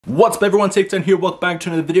What's up everyone, Take10 here, welcome back to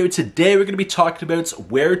another video. Today we're going to be talking about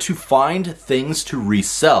where to find things to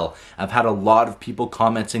resell. I've had a lot of people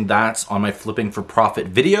commenting that on my flipping for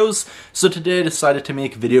profit videos, so today I decided to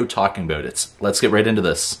make a video talking about it. Let's get right into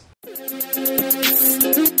this.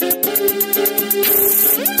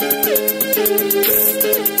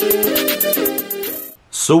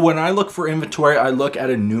 So when I look for inventory, I look at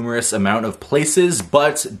a numerous amount of places,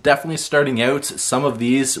 but definitely starting out, some of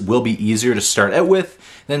these will be easier to start out with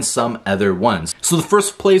than some other ones. So the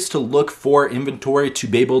first place to look for inventory to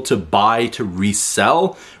be able to buy to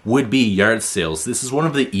resell would be yard sales. This is one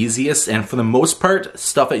of the easiest, and for the most part,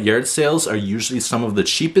 stuff at yard sales are usually some of the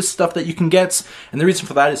cheapest stuff that you can get. And the reason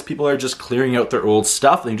for that is people are just clearing out their old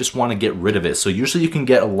stuff. They just want to get rid of it. So usually you can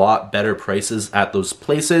get a lot better prices at those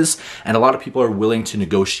places, and a lot of people are willing to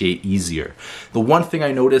negotiate easier. The one thing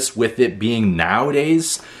I noticed with it being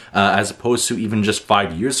nowadays, as opposed to even just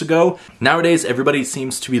 5 years ago, nowadays everybody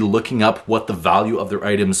seems to be looking up what the value of their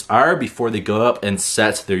items are before they go up and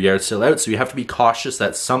set their yard sale out. So you have to be cautious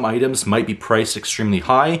that some items might be priced extremely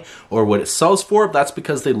high or what it sells for. That's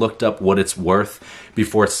because they looked up what it's worth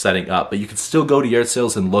before setting up. But you can still go to yard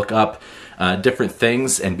sales and look up different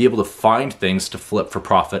things and be able to find things to flip for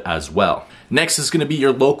profit as well. Next is going to be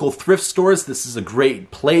your local thrift stores. This is a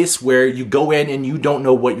great place where you go in and you don't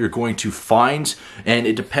know what you're going to find, and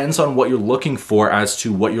it depends on what you're looking for as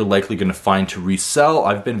to what you're likely going to find to resell.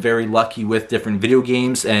 I've been very lucky with different video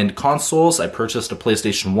games and consoles. I purchased a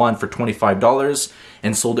PlayStation 1 for $25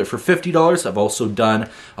 and sold it for $50. I've also done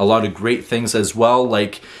a lot of great things as well,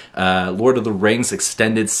 like Lord of the Rings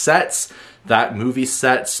extended sets. That movie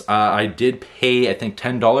set, I did pay, I think,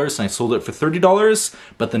 $10 and I sold it for $30,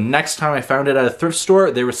 but the next time I found it at a thrift store,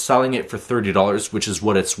 they were selling it for $30, which is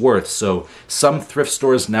what it's worth. So some thrift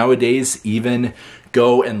stores nowadays even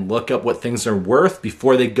go and look up what things are worth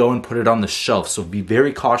before they go and put it on the shelf. So be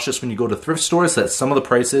very cautious when you go to thrift stores that some of the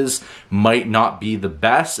prices might not be the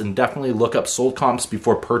best, and definitely look up sold comps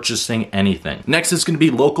before purchasing anything. Next is going to be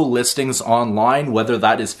local listings online, whether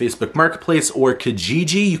that is Facebook Marketplace or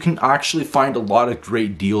Kijiji. You can actually find a lot of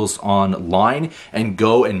great deals online and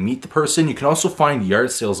go and meet the person. You can also find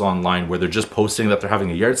yard sales online where they're just posting that they're having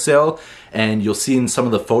a yard sale, and you'll see in some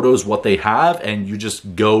of the photos what they have, and you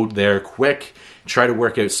just go there quick, try to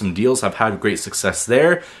work out some deals. I've had great success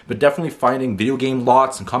there, but definitely finding video game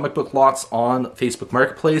lots and comic book lots on Facebook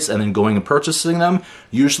Marketplace and then going and purchasing them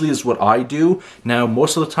usually is what I do. Now,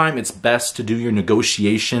 most of the time it's best to do your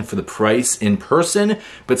negotiation for the price in person,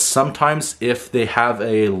 but sometimes if they have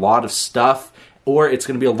a lot of stuff or it's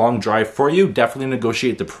going to be a long drive for you, definitely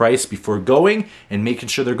negotiate the price before going and making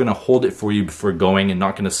sure they're going to hold it for you before going and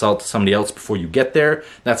not going to sell it to somebody else before you get there.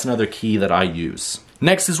 That's another key that I use.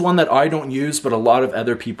 Next is one that I don't use, but a lot of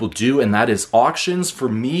other people do, and that is auctions. For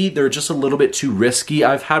me, they're just a little bit too risky.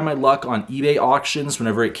 I've had my luck on eBay auctions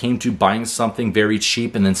whenever it came to buying something very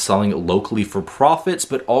cheap and then selling it locally for profits,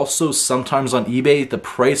 but also sometimes on eBay, the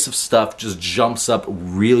price of stuff just jumps up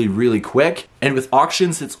really, really quick. And with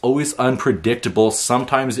auctions, it's always unpredictable.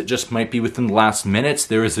 Sometimes it just might be within the last minutes.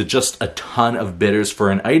 There is just a ton of bidders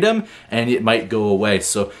for an item and it might go away.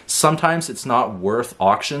 So sometimes it's not worth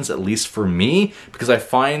auctions, at least for me, because I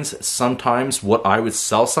find sometimes what I would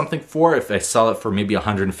sell something for, if I sell it for maybe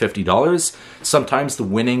 $150, sometimes the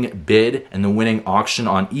winning bid and the winning auction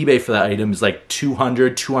on eBay for that item is like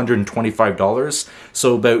 $200, $225.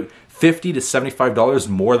 So about $50 to $75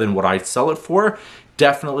 more than what I sell it for.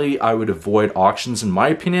 Definitely, I would avoid auctions in my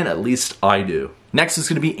opinion, at least I do. Next is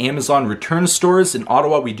going to be Amazon return stores. In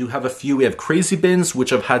Ottawa, we do have a few. We have Crazy Bins,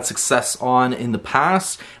 which I've had success on in the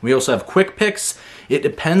past. We also have Quick Picks. It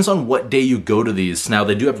depends on what day you go to these. Now,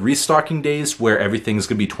 they do have restocking days where everything is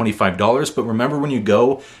going to be $25, but remember when you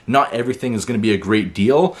go, not everything is going to be a great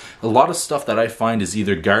deal. A lot of stuff that I find is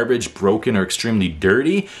either garbage, broken, or extremely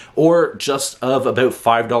dirty, or just of about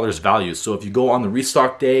 $5 value. So if you go on the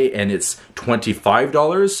restock day and it's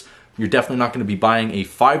 $25, you're definitely not going to be buying a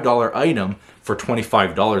 $5 item for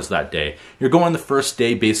 $25 that day. You're going the first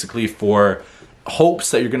day basically for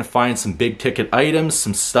hopes that you're going to find some big ticket items,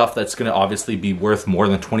 some stuff that's going to obviously be worth more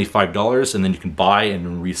than $25, and then you can buy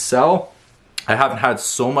and resell. I haven't had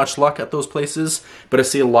so much luck at those places, but I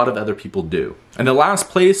see a lot of other people do. And the last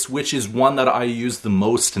place, which is one that I use the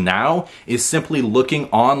most now, is simply looking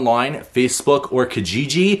online, Facebook or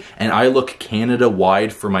Kijiji, and I look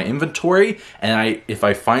Canada-wide for my inventory, and if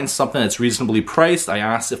I find something that's reasonably priced, I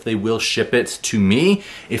ask if they will ship it to me.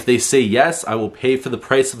 If they say yes, I will pay for the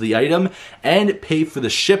price of the item and pay for the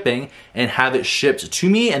shipping and have it shipped to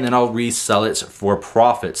me, and then I'll resell it for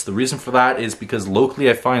profits. The reason for that is because locally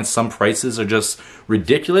I find some prices are just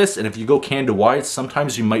ridiculous. And if you go Canada wide,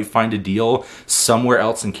 sometimes you might find a deal somewhere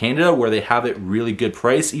else in Canada where they have it really good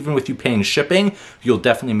price. Even with you paying shipping, you'll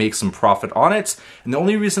definitely make some profit on it. And the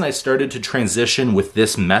only reason I started to transition with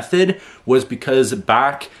this method was because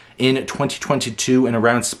back in 2022 and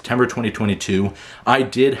around September 2022, I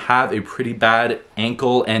did have a pretty bad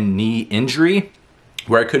ankle and knee injury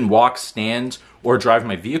where I couldn't walk, stand, or drive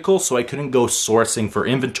my vehicle, so I couldn't go sourcing for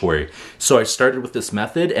inventory. So I started with this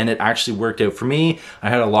method and it actually worked out for me. I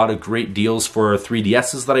had a lot of great deals for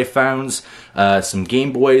 3DSs that I found, some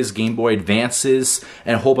Game Boys, Game Boy Advances,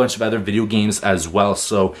 and a whole bunch of other video games as well.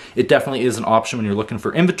 So it definitely is an option when you're looking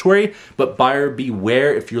for inventory, but buyer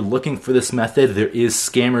beware. If you're looking for this method, there is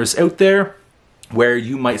scammers out there where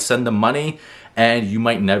you might send them money and you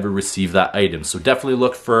might never receive that item. So definitely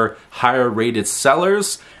look for higher rated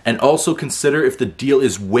sellers, and also consider if the deal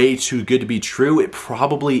is way too good to be true. It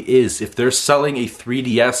probably is. If they're selling a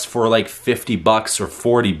 3DS for like 50 bucks or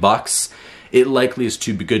 40 bucks, it likely is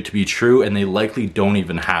too good to be true, and they likely don't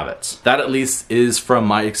even have it. That at least is from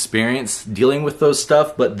my experience dealing with those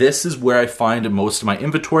stuff, but this is where I find most of my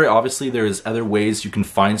inventory. Obviously, there's other ways you can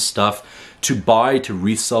find stuff to buy, to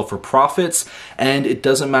resell for profits, and it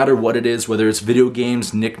doesn't matter what it is, whether it's video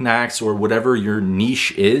games, knickknacks, or whatever your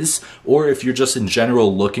niche is, or if you're just in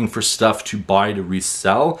general looking for stuff to buy to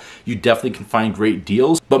resell, you definitely can find great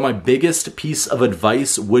deals. But my biggest piece of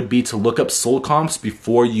advice would be to look up sold comps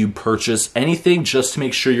before you purchase anything, just to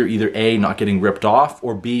make sure you're either A, not getting ripped off,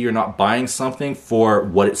 or B, you're not buying something for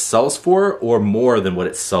what it sells for or more than what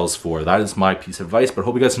it sells for. That is my piece of advice, but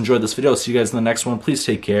hope you guys enjoyed this video. See you guys in the next one. Please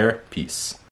take care. Peace.